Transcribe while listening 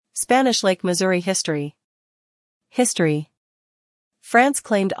Spanish Lake, Missouri. History. France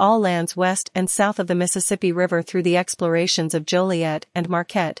claimed all lands west and south of the Mississippi River through the explorations of Joliet and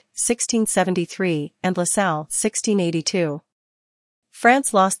Marquette, 1673, and La Salle, 1682.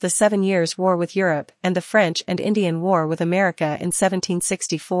 France lost the 7 Years' War with Europe and the French and Indian War with America in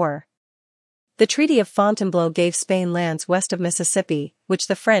 1764. The Treaty of Fontainebleau gave Spain lands west of Mississippi, which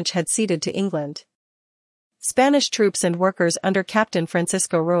the French had ceded to England. Spanish troops and workers under Captain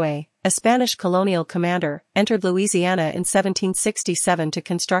Francisco Ruiz, a Spanish colonial commander, entered Louisiana in 1767 to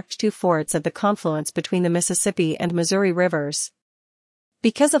construct 2 forts at the confluence between the Mississippi and Missouri rivers.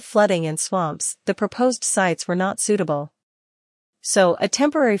 Because of flooding and swamps, the proposed sites were not suitable. So, a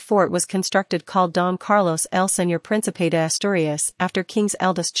temporary fort was constructed called Don Carlos el Señor Príncipe de Asturias after King's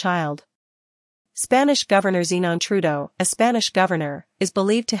eldest child. Spanish Governor Zenon Trudeau, a Spanish governor, is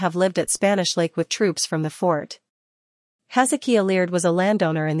believed to have lived at Spanish Lake with troops from the fort. Hezekiah Leard was a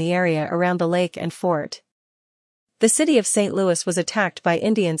landowner in the area around the lake and fort. The city of St. Louis was attacked by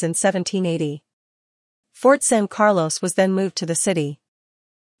Indians in 1780. Fort San Carlos was then moved to the city.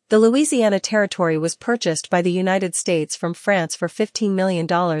 The Louisiana Territory was purchased by the United States from France for $15 million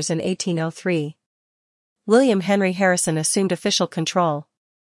in 1803. William Henry Harrison assumed official control.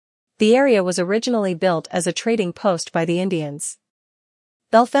 The area was originally built as a trading post by the Indians.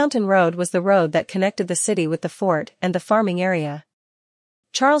 Bellefontaine Road was the road that connected the city with the fort and the farming area.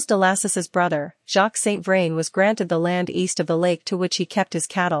 Charles de Lassas's brother, Jacques Saint-Vrain, was granted the land east of the lake to which he kept his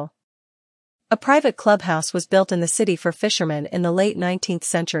cattle. A private clubhouse was built in the city for fishermen in the late 19th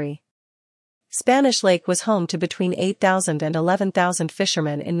century. Spanish Lake was home to between 8,000 and 11,000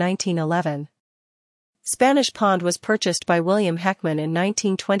 fishermen in 1911. Spanish Pond was purchased by William Heckman in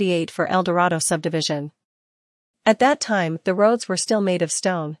 1928 for El Dorado subdivision. At that time, the roads were still made of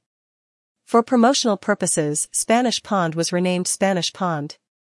stone. For promotional purposes, Spanish Pond was renamed Spanish Pond.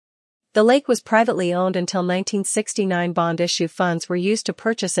 The lake was privately owned until 1969. Bond issue funds were used to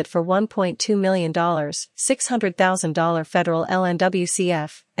purchase it for $1.2 million, $600,000 federal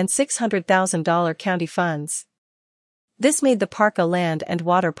LNWCF, and $600,000 county funds. This made the park a land and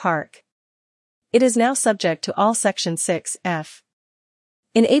water park. It is now subject to all Section 6F.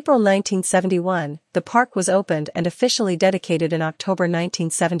 In April 1971, the park was opened and officially dedicated in October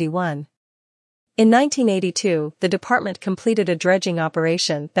 1971. In 1982, the department completed a dredging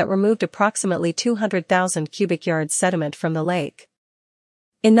operation that removed approximately 200,000 cubic yards sediment from the lake.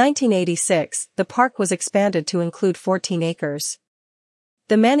 In 1986, the park was expanded to include 14 acres.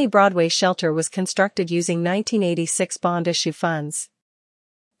 The Manny Broadway shelter was constructed using 1986 bond issue funds.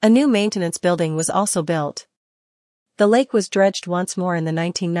 A new maintenance building was also built. The lake was dredged once more in the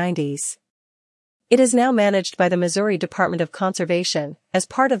 1990s. It is now managed by the Missouri Department of Conservation, as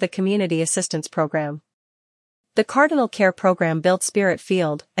part of the Community Assistance Program. The Cardinal Care Program built Spirit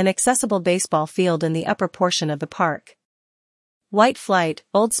Field, an accessible baseball field in the upper portion of the park. White Flight,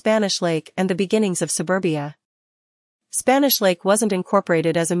 Old Spanish Lake, and the beginnings of suburbia. Spanish Lake wasn't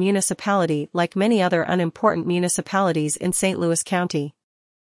incorporated as a municipality like many other unimportant municipalities in St. Louis County.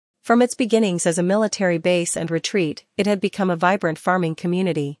 From its beginnings as a military base and retreat, it had become a vibrant farming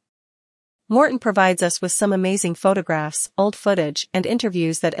community. Morton provides us with some amazing photographs, old footage, and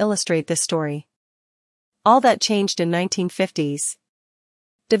interviews that illustrate this story. All that changed in 1950s.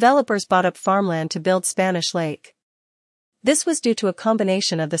 Developers bought up farmland to build Spanish Lake. This was due to a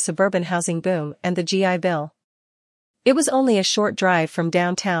combination of the suburban housing boom and the GI Bill. It was only a short drive from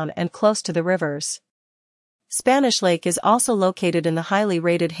downtown and close to the rivers. Spanish Lake is also located in the highly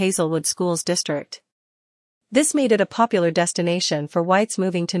rated Hazelwood Schools district. This made it a popular destination for whites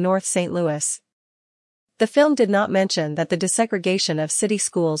moving to North St. Louis. The film did not mention that the desegregation of city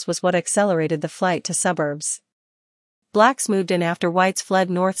schools was what accelerated the flight to suburbs. Blacks moved in after whites fled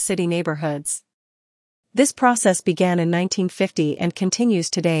North City neighborhoods. This process began in 1950 and continues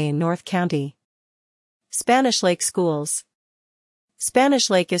today in North County. Spanish Lake Schools. Spanish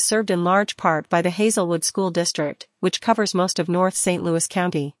Lake is served in large part by the Hazelwood School District, which covers most of North St. Louis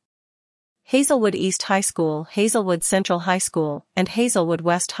County. Hazelwood East High School, Hazelwood Central High School, and Hazelwood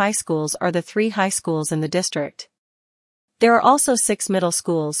West High Schools are the 3 high schools in the district. There are also 6 middle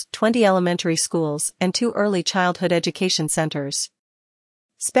schools, 20 elementary schools, and 2 early childhood education centers.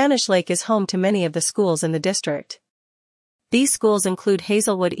 Spanish Lake is home to many of the schools in the district. These schools include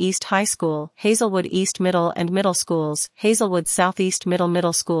Hazelwood East High School, Hazelwood East Middle and Middle Schools, Hazelwood Southeast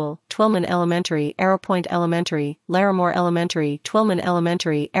Middle School, Twillman Elementary, Arrowpoint Elementary, Larimore Elementary, Twillman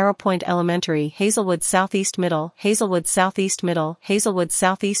Elementary, Arrowpoint Elementary, Hazelwood Southeast Middle, Hazelwood Southeast Middle, Hazelwood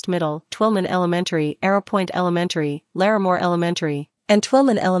Southeast Middle, Twillman Elementary, Arrowpoint Elementary, Larimore Elementary, and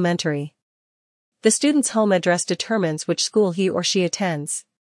Twillman Elementary. The student's home address determines which school he or she attends.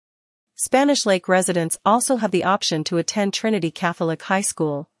 Spanish Lake residents also have the option to attend Trinity Catholic High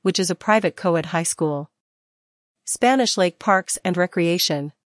School, which is a private co-ed high school. Spanish Lake Parks and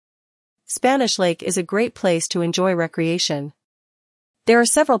Recreation. Spanish Lake is a great place to enjoy recreation. There are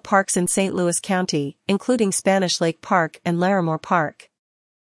several parks in St. Louis County, including Spanish Lake Park and Larimore Park.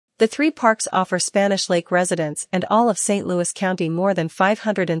 The three parks offer Spanish Lake residents and all of St. Louis County more than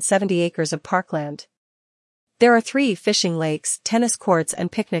 570 acres of parkland. There are 3 fishing lakes, tennis courts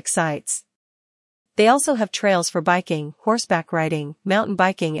and picnic sites. They also have trails for biking, horseback riding, mountain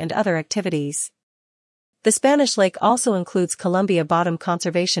biking and other activities. The Spanish Lake also includes Columbia Bottom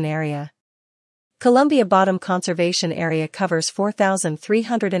Conservation Area. Columbia Bottom Conservation Area covers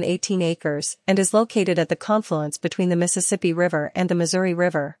 4,318 acres and is located at the confluence between the Mississippi River and the Missouri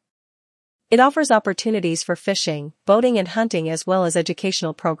River. It offers opportunities for fishing, boating and hunting as well as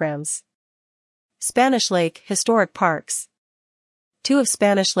educational programs. Spanish Lake Historic Parks. 2 of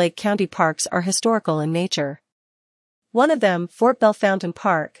Spanish Lake County parks are historical in nature. One of them, Fort Bellefontaine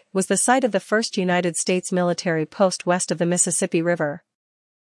Park, was the site of the first United States military post west of the Mississippi River.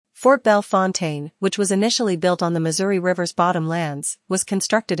 Fort Bellefontaine, which was initially built on the Missouri River's bottom lands, was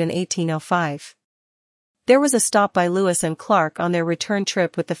constructed in 1805. There was a stop by Lewis and Clark on their return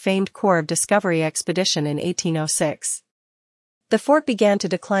trip with the famed Corps of Discovery expedition in 1806. The fort began to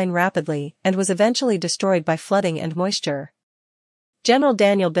decline rapidly and was eventually destroyed by flooding and moisture. General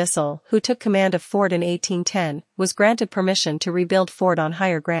Daniel Bissell, who took command of Fort in 1810, was granted permission to rebuild Fort on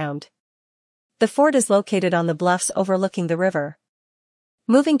higher ground. The fort is located on the bluffs overlooking the river.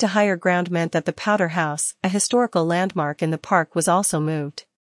 Moving to higher ground meant that the Powder House, a historical landmark in the park, was also moved.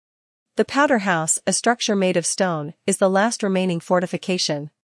 The Powder House, a structure made of stone, is the last remaining fortification.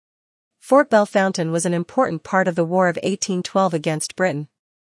 Fort Bellefontaine was an important part of the War of 1812 against Britain.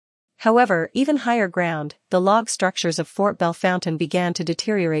 However, even higher ground, the log structures of Fort Bellefontaine began to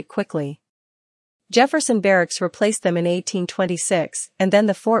deteriorate quickly. Jefferson Barracks replaced them in 1826, and then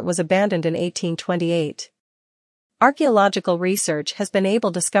the fort was abandoned in 1828. Archaeological research has been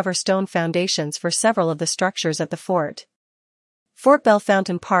able to discover stone foundations for several of the structures at the fort. Fort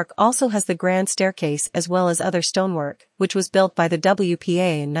Bellefontaine Park also has the Grand Staircase as well as other stonework, which was built by the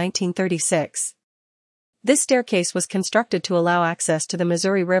WPA in 1936. This staircase was constructed to allow access to the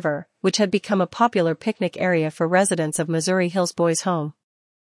Missouri River, which had become a popular picnic area for residents of Missouri Hills Boys Home.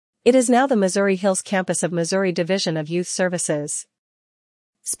 It is now the Missouri Hills campus of Missouri Division of Youth Services.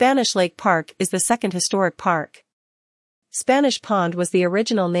 Spanish Lake Park is the second historic park. Spanish Pond was the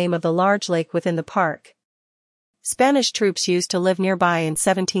original name of the large lake within the park. Spanish troops used to live nearby in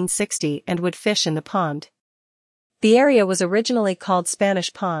 1760 and would fish in the pond. The area was originally called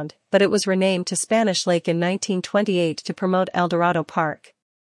Spanish Pond, but it was renamed to Spanish Lake in 1928 to promote El Dorado Park.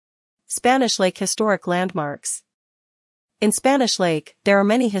 Spanish Lake Historic Landmarks. In Spanish Lake, there are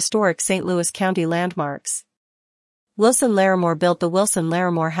many historic St. Louis County landmarks. Wilson Larimore built the Wilson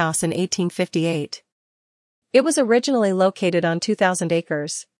Larimore House in 1858. It was originally located on 2,000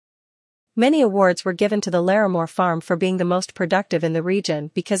 acres. Many awards were given to the Larimore farm for being the most productive in the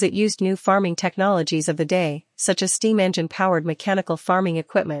region because it used new farming technologies of the day, such as steam engine-powered mechanical farming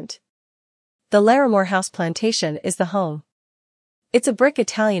equipment. The Larimore House Plantation is the home. It's a brick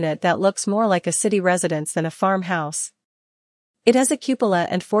Italianate that looks more like a city residence than a farmhouse. It has a cupola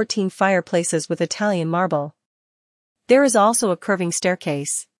and 14 fireplaces with Italian marble. There is also a curving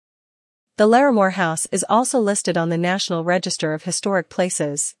staircase. The Larimore House is also listed on the National Register of Historic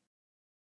Places.